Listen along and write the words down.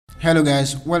Hello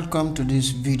guys, welcome to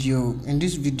this video. In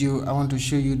this video I want to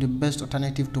show you the best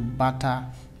alternative to Barter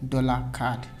dollar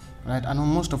card. Right, I know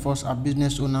most of us are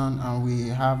business owners and we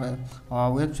have our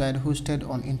website hosted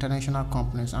on international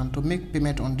companies, and to make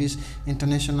payment on this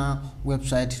international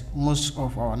website, most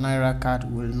of our Naira card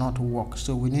will not work.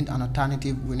 So we need an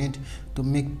alternative. We need to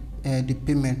make the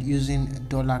payment using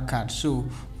dollar card. So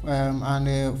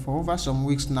for over some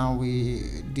weeks now,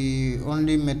 the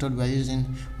only method we are using,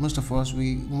 most of us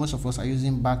are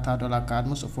using Barter dollar card.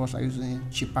 Most of us are using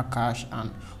cheaper cash and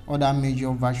other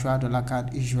major virtual dollar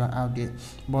card issuer out there.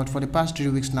 But for the past 3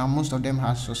 weeks now, most of them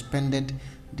have suspended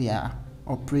their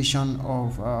operation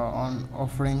of on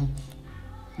offering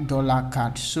dollar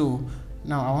card. So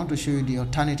now I want to show you the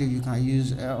alternative you can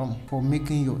use for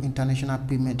making your international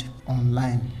payment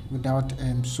online without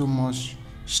so much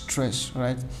stress.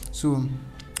 Right, so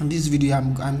in this video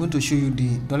I'm going to show you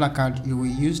the dollar card you will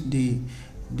use, the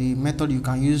method you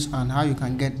can use, and how you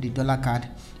can get the dollar card,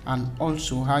 and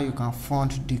also how you can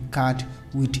fund the card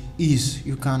with ease.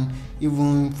 You can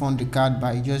even fund the card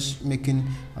by just making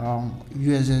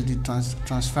USSD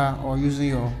transfer or using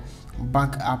your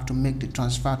bank app to make the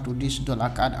transfer to this dollar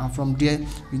card, and from there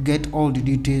you get all the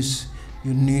details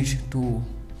you need to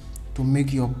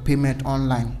make your payment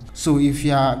online. So if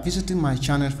you are visiting my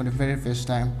channel for the very first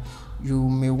time, you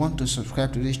may want to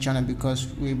subscribe to this channel, because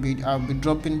I'll be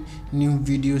dropping new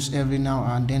videos every now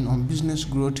and then on business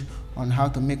growth, on how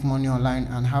to make money online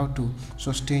and how to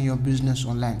sustain your business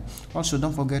online. Also,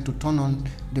 don't forget to turn on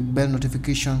the bell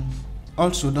notification.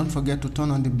 So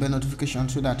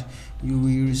that you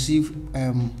will receive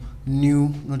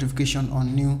new notification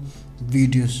on new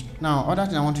videos. Now, other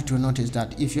thing I want you to notice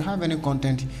that if you have any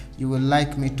content you would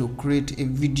like me to create a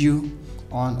video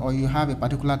on, or you have a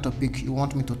particular topic you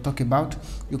want me to talk about,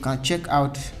 you can check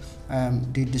out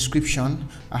the description.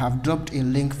 I have dropped a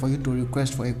link for you to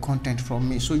request for a content from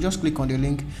me. So just click on the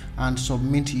link and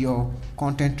submit your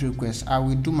content request. I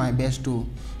will do my best to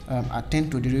attend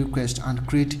to the request and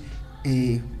create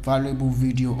a valuable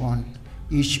video on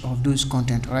each of those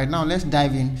content. Right now, let's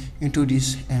dive into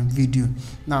this video.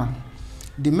 Now,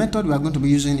 the method we are going to be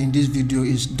using in this video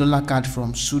is dollar card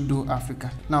from Sudo Africa.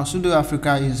 Now, Sudo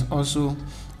Africa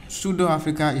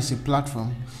is a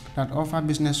platform that offers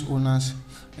business owners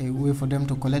a way for them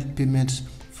to collect payments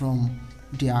from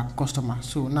their customers.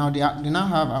 So now they now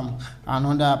have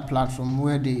another platform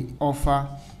where they offer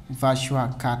virtual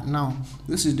card. Now,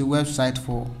 this is the website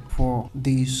for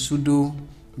the Sudo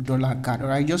dollar card.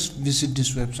 Alright, just visit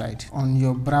this website on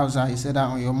your browser. It's either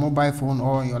on your mobile phone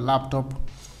or on your laptop,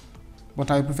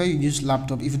 but I prefer you use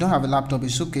laptop. If you don't have a laptop,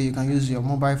 it's okay, you can use your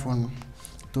mobile phone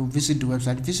to visit the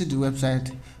website. Visit the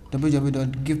website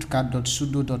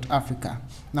www.giftcard.sudo.africa.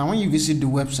 Now, when you visit the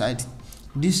website,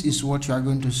 this is what you are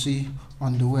going to see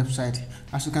on the website.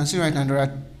 As you can see right now, there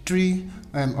are three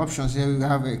options here. We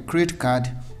have a create card,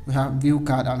 we have view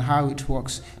card, and how it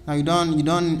works. Now, you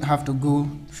don't have to go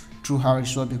through how it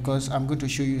works, because I'm going to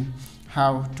show you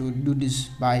how to do this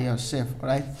by yourself. All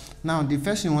right, now the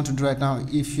first thing you want to do right now,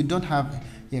 if you don't have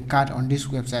a card on this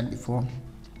website before,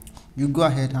 you go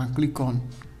ahead and click on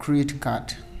create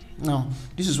card. Now,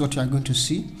 this is what you are going to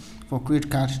see for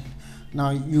create card. Now,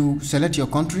 you select your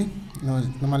country.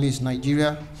 Normally it's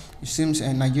Nigeria. It seems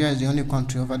Nigeria is the only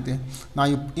country over there. Now,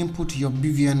 you input your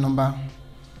BVN number.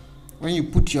 When you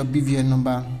put your BVN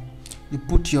number, you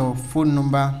put your phone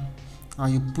number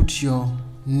and you put your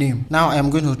name. Now I am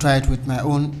going to try it with my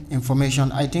own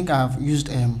information. I think I have used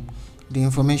the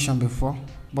information before,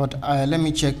 but let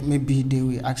me check, maybe they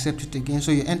will accept it again.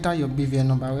 So you enter your BVN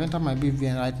number. I will enter my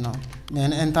BVN right now.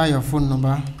 Then enter your phone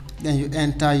number. Then you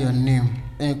enter your name.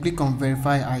 Then you click on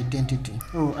verify identity.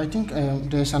 Oh, I think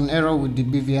there's an error with the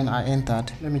BVN I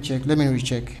entered. Let me check. Let me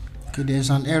recheck. Okay, there's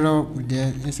an error with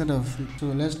there instead of, so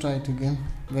let's try it again.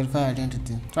 Verify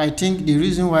identity. So I think the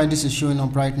reason why this is showing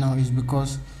up right now is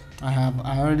because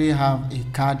I already have a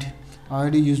card. I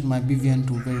already used my BVN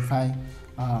to verify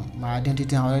my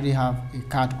identity. I already have a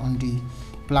card on the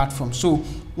platform. So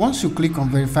once you click on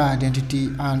verify identity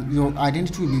and your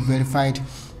identity will be verified,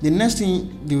 the next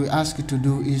thing they will ask you to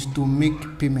do is to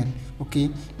make payment. Okay,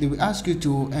 they will ask you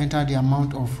to enter the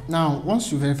amount of, now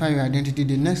once you verify your identity,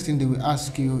 the next thing they will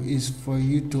ask you is for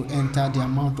you to enter the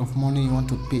amount of money you want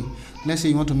to pay. Let's say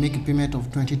you want to make a payment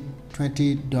of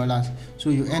 $20, so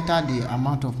you enter the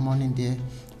amount of money there.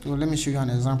 So let me show you an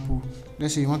example.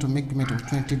 Let's say you want to make payment of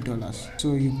 $20,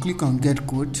 so you click on get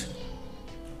quote.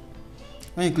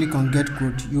 When you click on get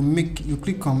quote, you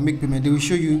click on make payment. They will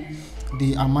show you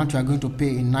the amount you are going to pay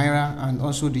in naira and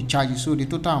also the charges. So the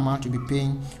total amount you'll be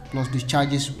paying plus the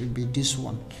charges will be this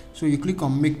one. So you click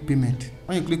on make payment.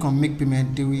 When you click on make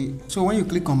payment, they will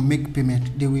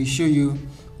show you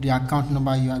the account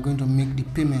number you are going to make the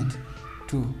payment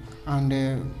to, and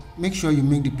make sure you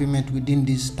make the payment within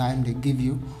this time they give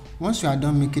you. Once you are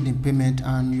done making the payment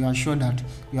and you are sure that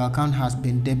your account has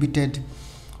been debited,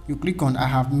 you click on I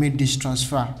have made this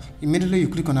transfer. Immediately you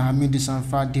click on I have made this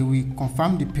transfer, they will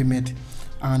confirm the payment,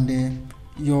 and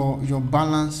your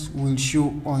balance will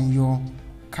show on your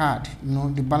card. You know,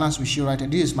 the balance will show right here.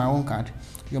 This is my own card.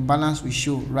 Your balance will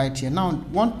show right here. Now,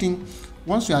 one thing,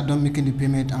 once you are done making the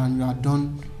payment and you are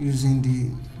done using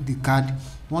the card,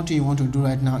 one thing you want to do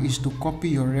right now is to copy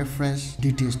your reference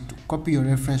details, to copy your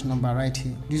reference number right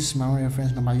here. This is my own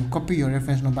reference number. You copy your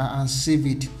reference number and save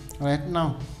it. Right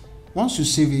now, once you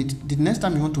save it, the next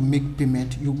time you want to make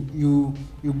payment, you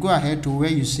go ahead to where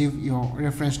you save your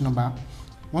reference number.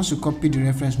 Once you copy the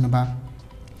reference number,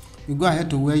 you go ahead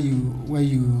to where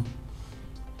you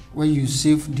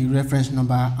save the reference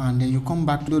number, and then you come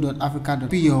back to Africa,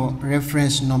 copy your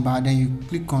reference number, then you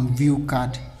click on view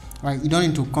card. Right, you don't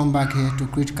need to come back here to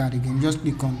create card again, just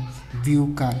click on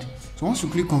view card. So once you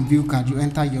click on view card, you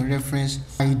enter your reference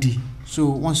ID. So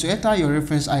once you enter your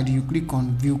reference ID, you click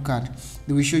on view card.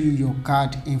 They will show you your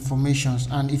card informations,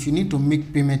 and if you need to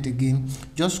make payment again,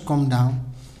 just come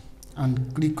down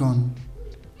and click on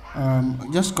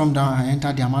just come down and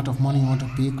enter the amount of money you want to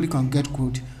pay. Click on get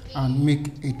quote and make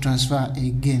a transfer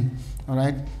again. All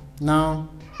right, now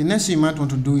the next thing you might want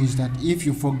to do is that if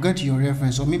you forget your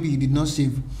reference, or maybe you did not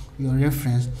save your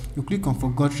reference, you click on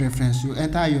forgot reference. You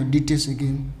enter your details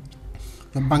again,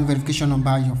 your bank verification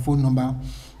number, your phone number.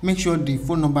 Make sure the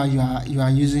phone number you are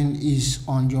using is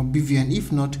on your BVN.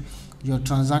 If not, your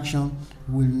transaction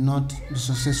will not be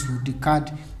successful. The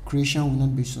card creation will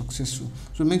not be successful.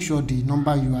 So make sure the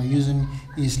number you are using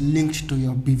is linked to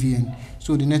your BVN.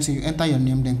 So the next thing, you enter your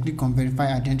name, then click on verify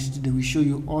identity. They will show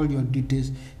you all your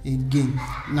details again.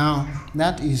 Now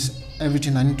that is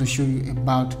everything I need to show you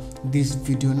about this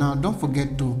video. Now don't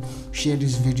forget to share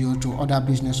this video to other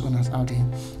business owners out here,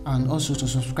 and also to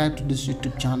subscribe to this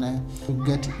YouTube channel to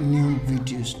get new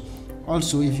videos.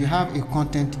 Also, if you have a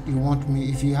content you want me,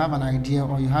 if you have an idea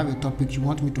or you have a topic you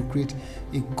want me to create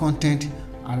a content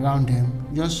around them,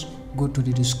 just go to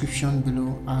the description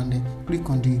below and click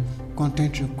on the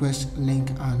content request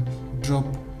link and drop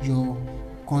your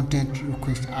content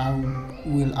request. I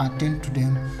will attend to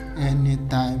them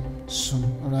anytime soon.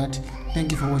 All right,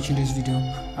 thank you for watching this video.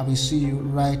 I will see you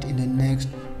right in the next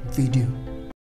video.